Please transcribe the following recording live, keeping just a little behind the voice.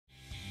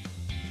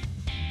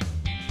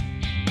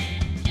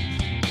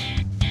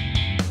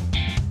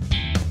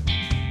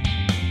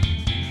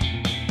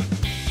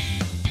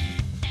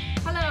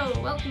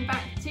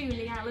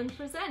Leanne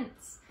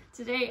presents.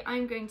 Today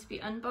I'm going to be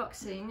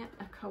unboxing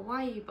a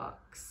Kawaii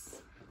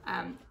Box.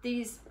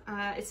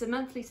 It's a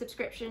monthly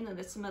subscription and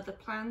there's some other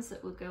plans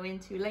that we'll go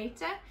into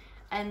later,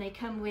 and they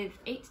come with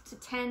 8 to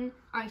 10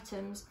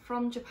 items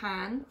from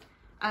Japan.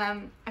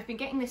 I've been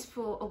getting this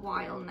for a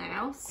while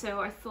now, so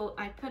I thought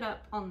I'd put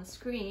up on the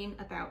screen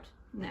about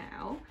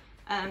now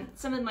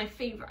some of my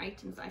favourite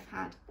items I've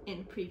had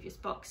in previous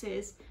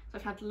boxes. So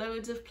I've had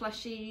loads of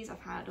plushies,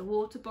 I've had a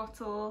water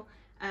bottle,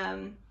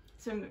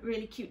 some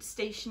really cute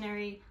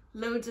stationery,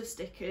 loads of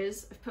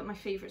stickers. I've put my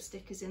favourite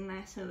stickers in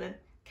there, so the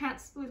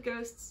cats with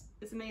ghosts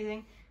is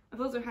amazing.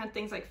 I've also had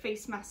things like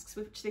face masks,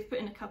 which they've put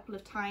in a couple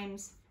of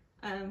times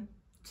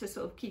to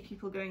sort of keep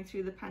people going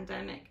through the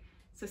pandemic.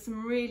 So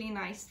some really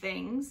nice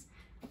things.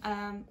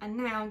 And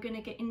now I'm going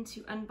to get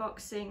into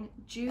unboxing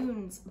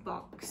June's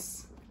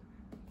box.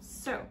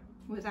 So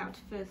without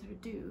further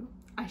ado,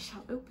 I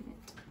shall open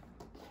it.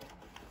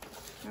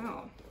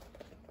 Oh,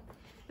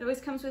 it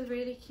always comes with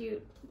really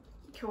cute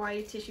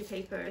kawaii tissue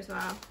paper as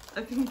well.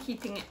 I've been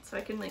keeping it so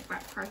I can make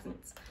wrap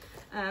presents.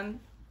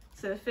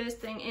 So the first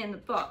thing in the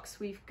box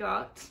we've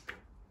got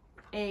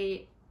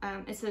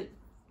it's a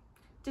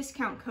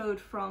discount code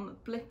from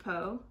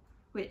Blippo,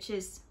 which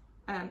is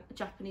a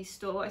Japanese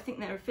store. I think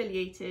they're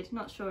affiliated,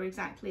 not sure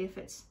exactly if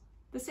it's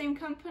the same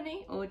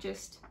company or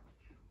just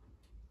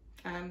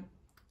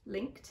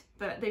linked,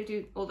 but they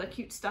do all the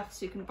cute stuff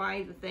so you can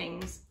buy the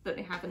things that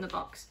they have in the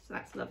box, so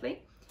that's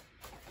lovely.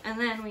 And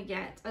then we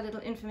get a little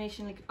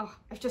information, like, oh,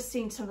 I've just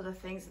seen some of the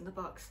things in the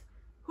box.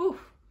 Whew.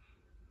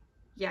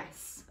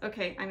 Yes,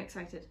 okay, I'm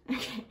excited.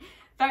 Okay,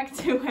 back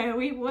to where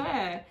we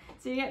were.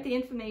 So you get the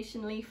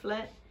information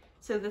leaflet.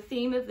 So the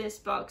theme of this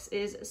box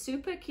is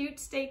super cute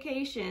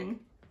staycation,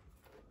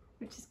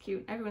 which is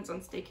cute. Everyone's on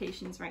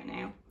staycations right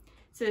now.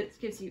 So it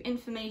gives you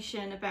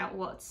information about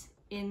what's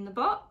in the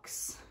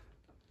box.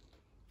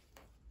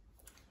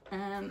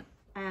 And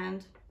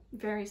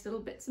various little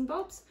bits and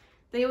bobs.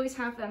 They always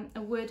have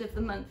a word of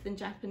the month in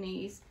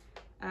Japanese.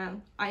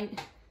 I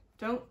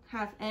don't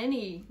have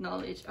any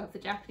knowledge of the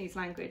Japanese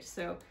language,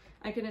 so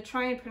I'm going to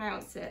try and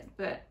pronounce it,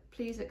 but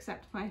please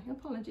accept my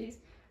apologies.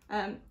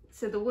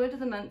 So the word of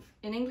the month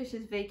in English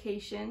is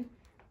vacation.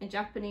 In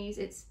Japanese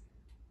it's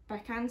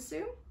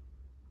bakansu.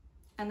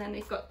 And then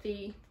they've got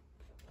the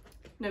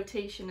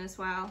notation as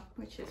well,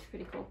 which is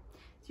pretty cool.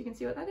 So you can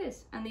see what that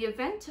is. And the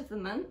event of the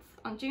month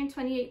on June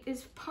 28th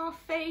is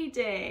Parfait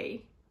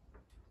Day.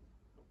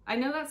 I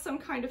know that's some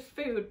kind of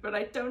food, but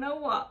I don't know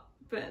what,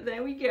 but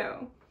there we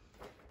go.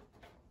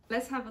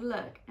 Let's have a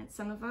look at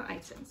some of our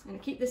items. I'm going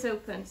to keep this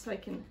open so I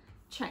can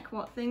check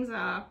what things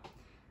are.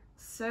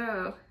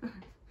 So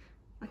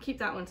I'll keep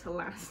that one till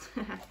last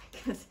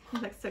because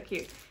it looks so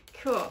cute.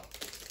 Cool.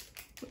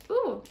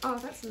 Ooh, oh,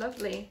 that's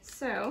lovely.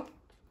 So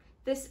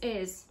this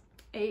is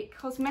a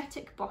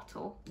cosmetic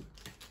bottle.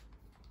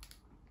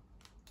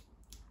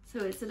 So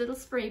it's a little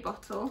spray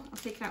bottle. I'll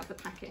take it out of the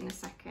packet in a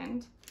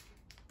second.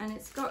 And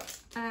it's got,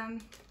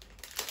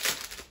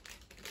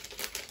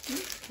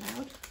 oops,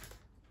 loud.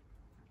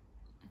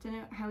 I don't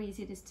know how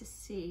easy it is to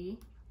see,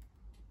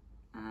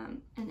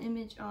 an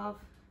image of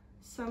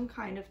some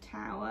kind of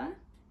tower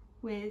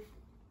with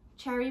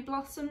cherry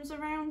blossoms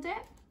around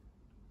it.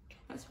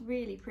 That's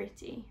really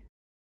pretty.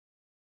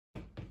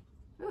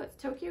 Oh,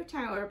 it's Tokyo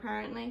Tower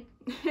apparently.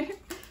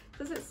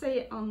 Does it say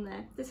it on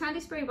there? This handy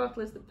spray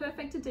bottle is the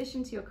perfect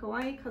addition to your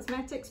kawaii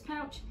cosmetics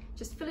pouch.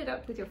 Just fill it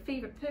up with your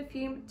favourite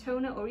perfume,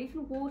 toner or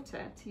even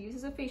water to use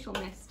as a facial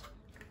mist.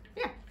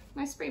 Yeah,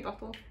 nice spray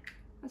bottle.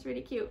 That's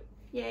really cute.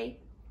 Yay.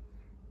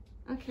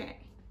 Okay,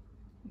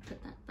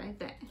 put that by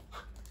there.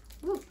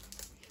 Ooh.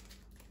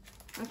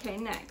 Okay,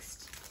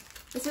 next.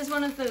 This is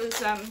one of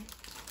those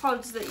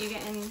pods that you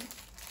get in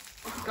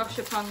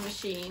Goshapon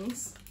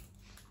machines.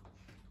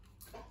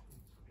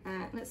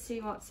 Let's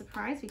see what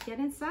surprise we get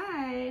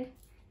inside.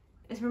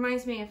 It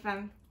reminds me of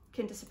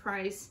Kinder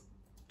Surprise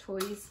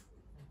toys.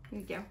 Here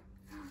we go.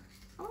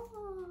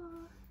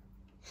 Oh,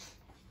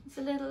 it's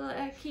a little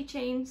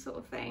keychain sort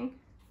of thing.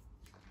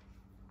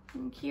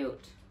 And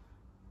cute.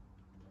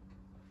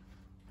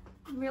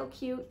 Real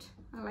cute.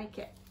 I like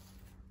it.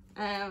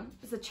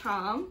 It's a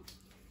charm,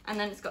 and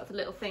then it's got the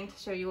little thing to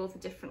show you all the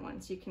different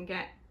ones you can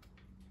get.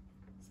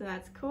 So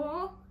that's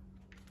cool.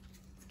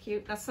 It's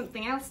cute. That's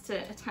something else to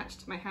attach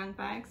to my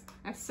handbags.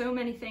 I have so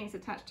many things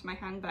attached to my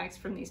handbags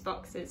from these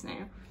boxes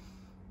now.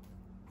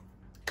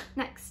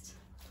 Next.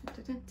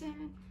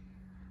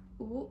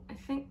 Ooh, I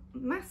think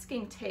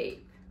masking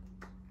tape.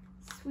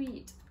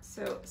 Sweet.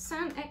 So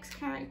San X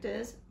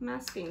Characters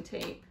masking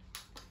tape.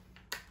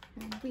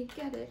 And we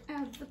get it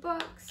out of the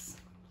box.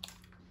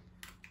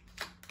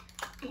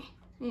 There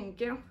you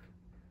go.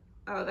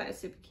 Oh, that is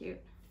super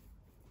cute.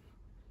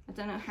 I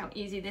don't know how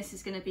easy this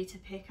is going to be to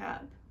pick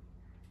up.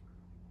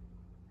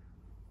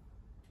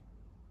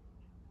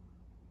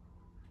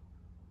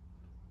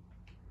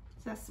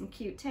 So that's some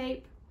cute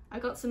tape. I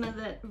got some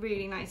other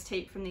really nice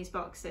tape from these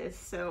boxes,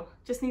 so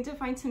just need to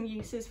find some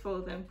uses for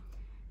them.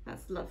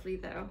 That's lovely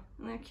though.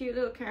 And they're cute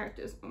little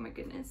characters. Oh my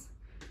goodness.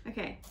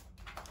 Okay,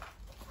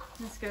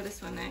 let's go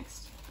this one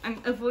next.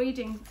 I'm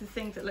avoiding the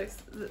thing that looks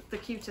the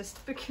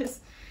cutest because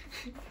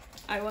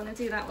I want to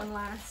do that one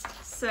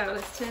last. So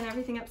let's turn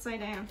everything upside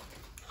down.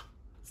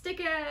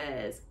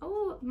 Stickers!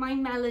 Oh, my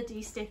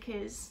melody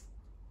stickers.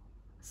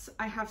 So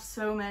I have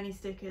so many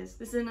stickers.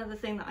 This is another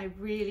thing that I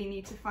really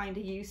need to find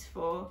a use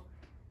for.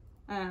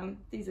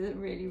 These are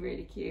really,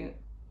 really cute.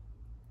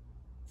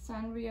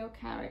 Sanrio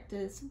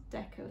characters,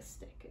 deco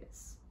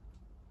stickers.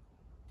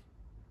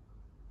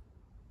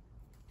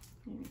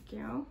 There we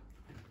go.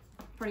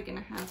 Probably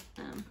gonna have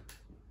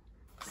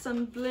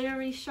some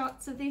blurry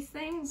shots of these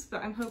things,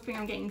 but I'm hoping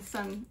I'm getting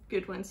some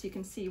good ones so you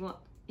can see what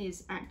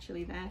is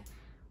actually there.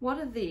 What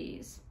are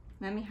these?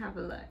 Let me have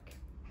a look.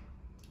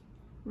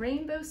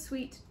 Rainbow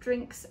Sweet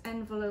Drinks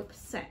Envelope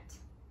Set.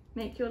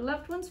 Make your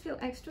loved ones feel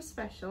extra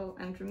special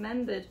and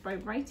remembered by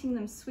writing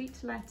them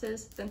sweet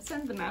letters, then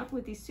send them out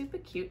with these super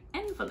cute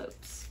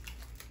envelopes.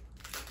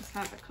 Let's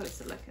have a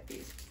closer look at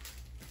these.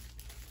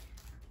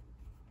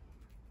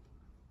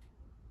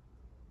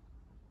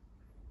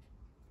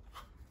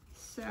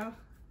 So,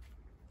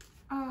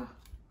 oh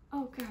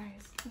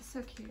guys, they're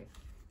so cute.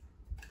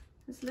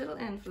 This little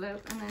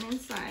envelope, and then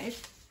inside,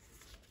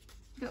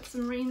 got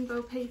some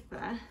rainbow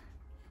paper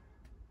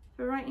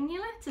for writing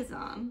your letters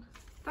on.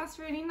 That's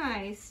really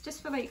nice,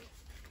 just for like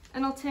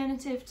an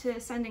alternative to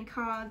sending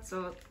cards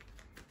or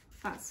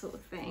that sort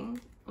of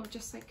thing, or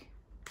just like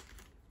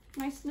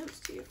nice notes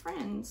to your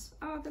friends.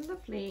 Oh, they're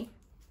lovely.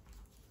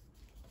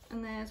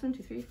 And there's 1,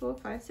 2, 3, 4,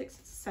 5, 6,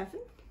 7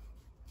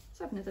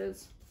 of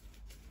those.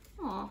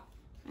 Oh,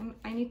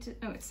 I need to,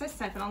 oh, it says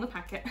 7 on the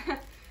packet.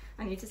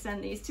 I need to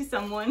send these to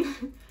someone.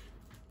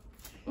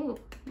 Oh,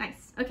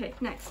 nice. Okay,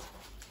 next.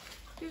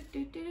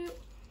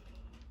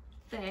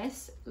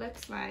 This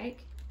looks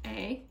like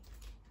a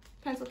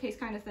pencil case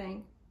kind of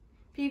thing.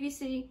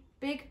 PVC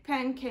big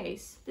pen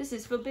case. This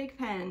is for big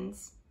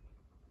pens.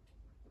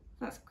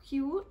 That's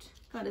cute.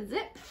 Got a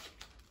zip.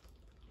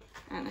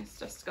 And it's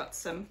just got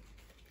some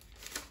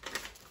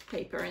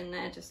paper in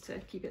there just to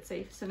keep it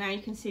safe. So now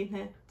you can see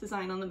the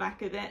design on the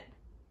back of it.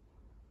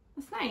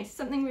 That's nice.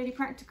 Something really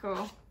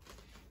practical.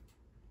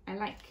 I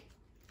like.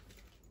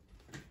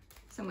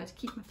 Somewhere to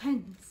keep my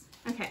pens.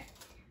 Okay.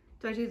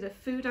 Do I do the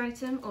food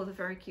item or the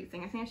very cute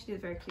thing? I think I should do the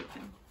very cute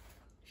thing.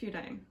 Food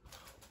item.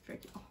 Very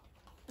cute. Oh,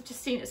 I've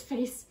just seen his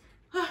face.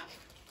 Ah,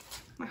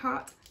 my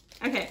heart.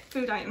 Okay,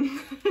 food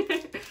item.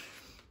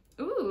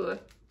 Ooh.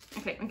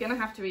 Okay, I'm gonna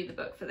have to read the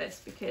book for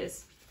this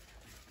because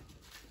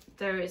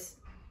there's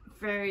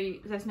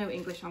no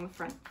English on the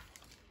front.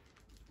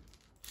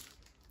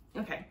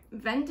 Okay,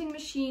 vending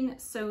machine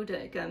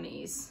soda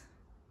gummies.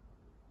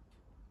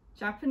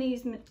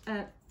 Japanese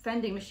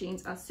vending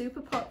machines are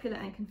super popular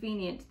and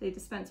convenient. They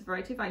dispense a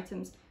variety of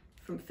items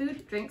from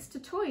food, drinks to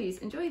toys.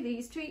 Enjoy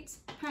these treats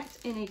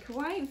packed in a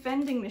kawaii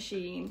vending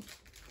machine.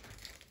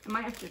 I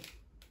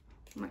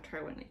might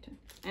try one later.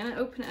 I'm gonna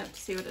open it up to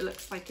see what it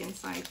looks like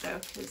inside though,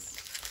 because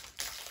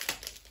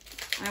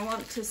I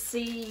want to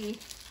see.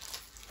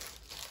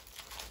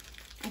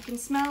 I can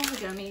smell the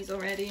gummies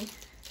already.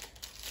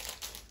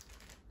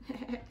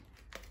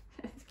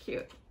 It's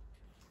cute.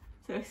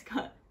 So it's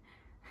got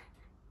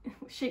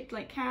shaped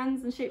like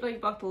cans and shaped like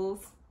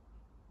bottles.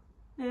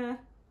 Yeah,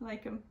 I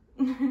like them.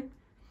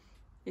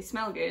 They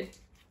smell good,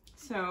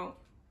 so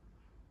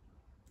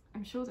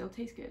I'm sure they'll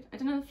taste good. I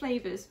don't know the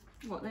flavours,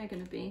 what they're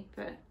going to be,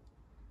 but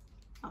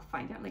I'll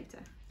find out later.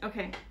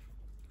 Okay,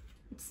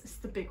 it's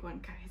the big one,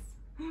 guys.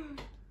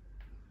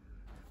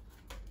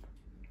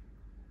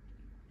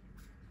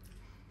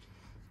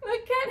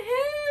 Look at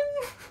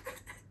him!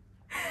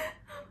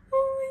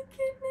 Oh my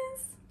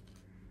goodness.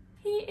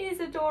 He is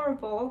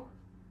adorable.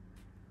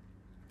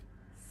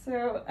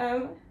 So,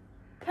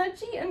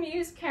 Pudgy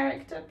Amused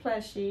Character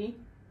Plushie.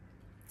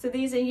 So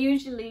these are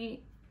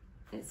usually,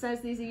 it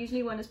says these are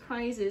usually won as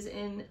prizes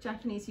in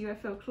Japanese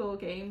UFO claw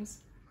games.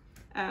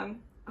 Oh,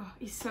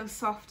 he's so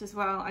soft as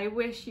well. I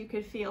wish you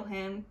could feel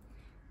him.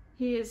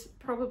 He is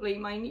probably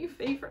my new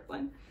favourite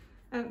one.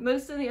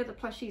 Most of the other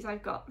plushies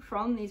I've got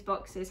from these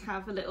boxes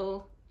have a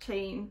little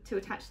chain to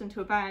attach them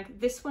to a bag.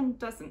 This one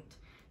doesn't.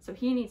 So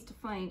he needs to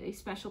find a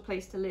special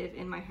place to live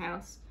in my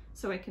house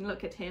so I can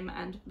look at him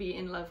and be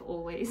in love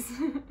always.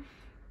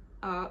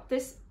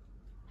 This,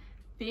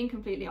 being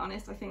completely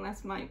honest, I think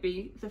that might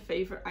be the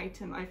favourite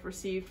item I've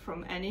received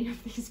from any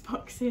of these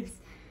boxes.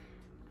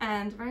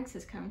 And Rags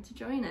has come to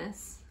join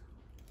us.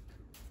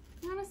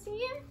 You want to see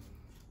him?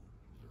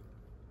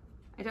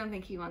 I don't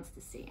think he wants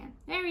to see him.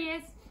 There he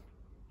is.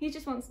 He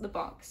just wants the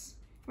box.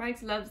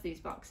 Rags loves these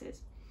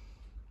boxes.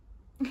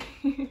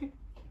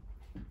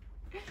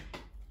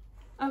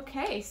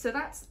 Okay, so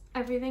that's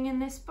everything in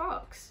this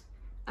box.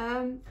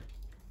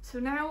 So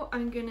now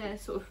I'm gonna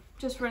sort of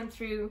just run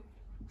through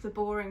the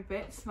boring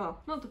bits.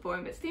 Well, not the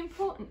boring bits, the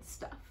important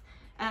stuff.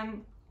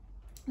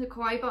 The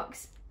Kawaii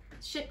Box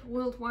ship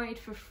worldwide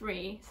for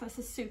free, so that's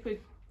a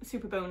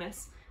super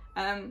bonus.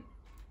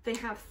 They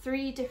have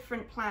 3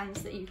 different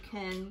plans that you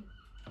can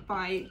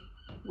buy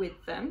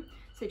with them.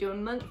 So you do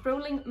a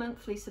rolling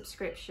monthly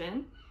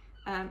subscription,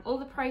 All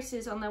the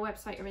prices on their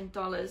website are in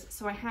dollars,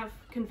 so I have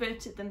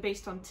converted them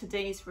based on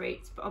today's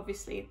rates, but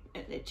obviously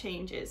it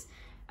changes.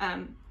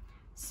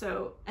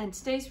 So in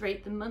today's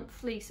rate, the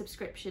monthly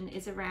subscription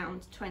is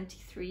around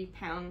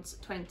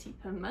 £23.20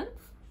 per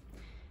month.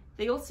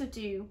 They also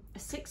do a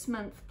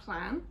 6-month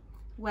plan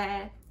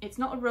where it's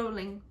not a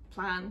rolling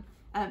plan.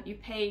 You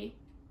pay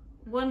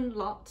one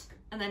lot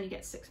and then you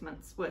get 6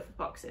 months worth of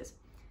boxes,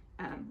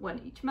 one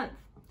each month.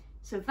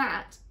 So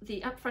that,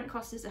 the upfront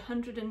cost is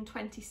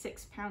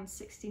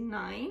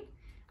 £126.69,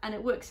 and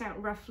it works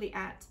out roughly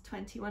at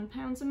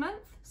 £21 a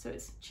month, so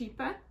it's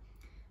cheaper.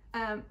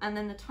 And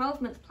then the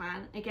 12-month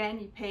plan, again,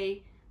 you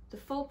pay the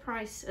full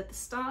price at the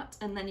start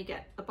and then you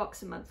get a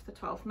box a month for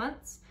 12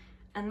 months.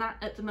 And that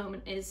at the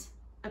moment is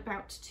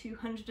about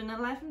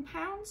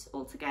 £211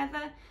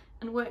 altogether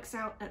and works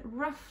out at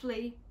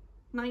roughly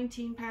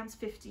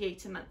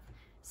 £19.58 a month.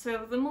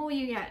 So the more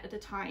you get at a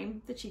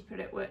time, the cheaper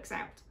it works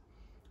out.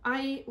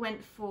 I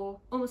went for,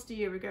 almost a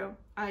year ago,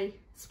 I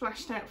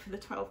splashed out for the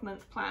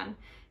 12-month plan.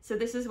 So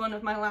this is one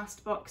of my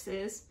last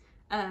boxes.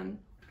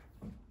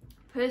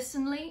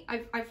 Personally,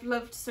 I've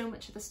loved so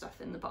much of the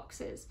stuff in the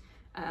boxes,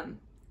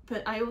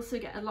 but I also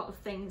get a lot of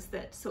things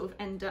that sort of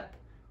end up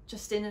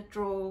just in a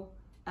drawer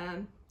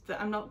that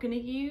I'm not going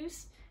to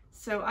use.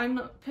 So I'm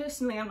not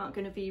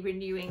going to be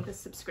renewing the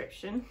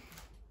subscription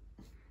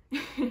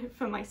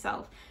for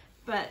myself.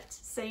 But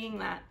saying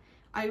that,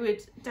 I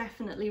would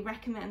definitely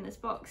recommend this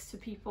box to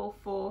people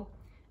for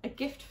a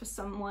gift for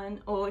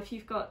someone, or if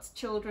you've got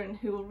children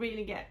who will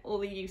really get all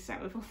the use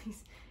out of all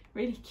these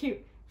really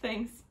cute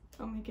things.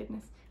 Oh my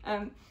goodness.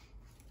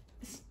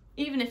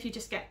 Even if you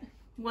just get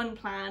one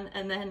plan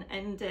and then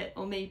end it,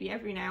 or maybe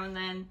every now and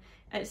then,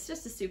 it's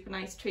just a super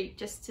nice treat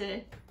just to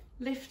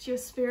lift your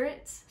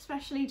spirits,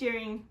 especially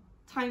during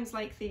times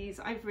like these.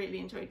 I've really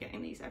enjoyed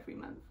getting these every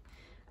month.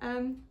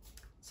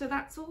 So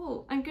that's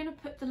all. I'm going to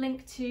put the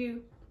link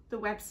to the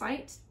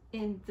website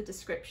in the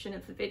description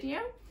of the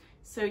video,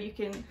 so you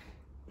can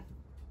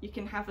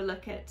have a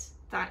look at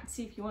that,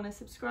 see if you want to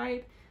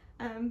subscribe.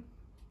 And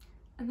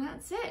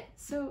that's it.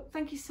 So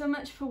thank you so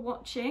much for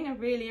watching. I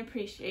really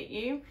appreciate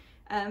you.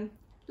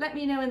 Let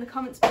me know in the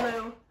comments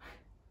below.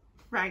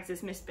 Rags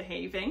is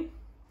misbehaving.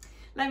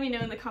 Let me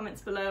know in the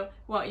comments below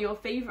what your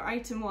favourite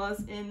item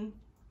was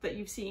that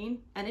you've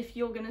seen, and if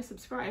you're going to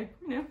subscribe,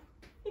 you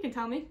can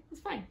tell me,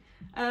 it's fine.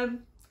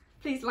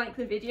 Please like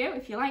the video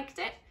if you liked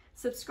it,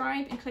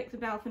 subscribe and click the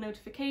bell for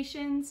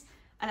notifications.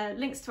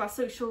 Links to our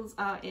socials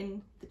are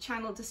in the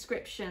channel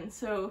description,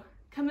 so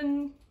come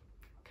and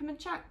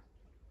chat.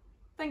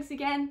 Thanks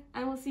again,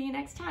 and we'll see you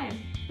next time.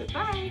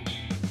 Goodbye.